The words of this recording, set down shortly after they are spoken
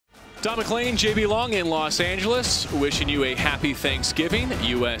Don MacLean, JB Long in Los Angeles, wishing you a happy Thanksgiving.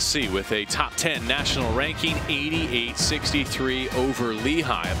 USC with a top 10 national ranking, 88-63 over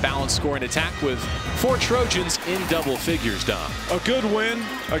Lehigh. A balanced scoring attack with 4 Trojans in double figures, Don. A good win,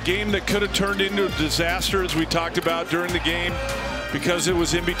 a game that could have turned into a disaster, as we talked about during the game, because it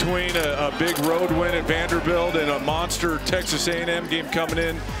was in between a big road win at Vanderbilt and a monster Texas A&M game coming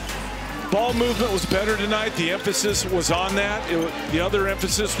in. Ball movement was better tonight. The emphasis was on that. The other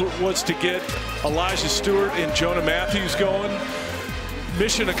emphasis was to get Elijah Stewart and Jonah Matthews going.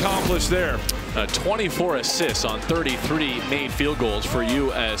 Mission accomplished there. 24 assists on 33 made field goals for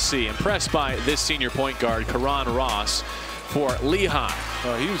USC. Impressed by this senior point guard, Karan Ross, for Lehigh.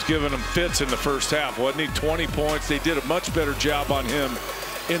 He was giving them fits in the first half, wasn't he? 20 points. They did a much better job on him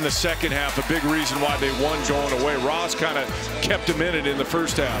in the second half. A big reason why they won going away. Ross kind of kept him in it in the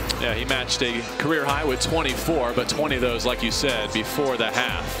first half. Yeah, he matched a career high with 24, but 20 of those, like you said, before the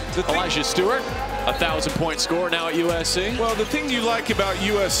half. Elijah Stewart, 1,000-point score now at USC. Well, the thing you like about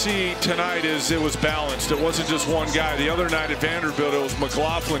USC tonight is it was balanced. It wasn't just one guy. The other night at Vanderbilt, it was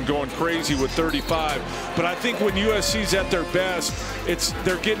McLaughlin going crazy with 35. But I think when USC's at their best,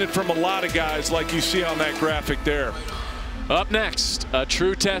 they're getting it from a lot of guys, like you see on that graphic there. Up next, a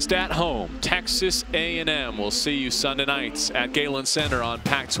true test at home. Texas A&M will see you Sunday nights at Galen Center on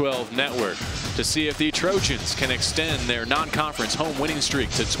Pac-12 Network to see if the Trojans can extend their non-conference home winning streak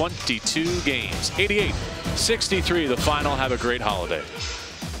to 22 games. 88-63 the final. Have a great holiday.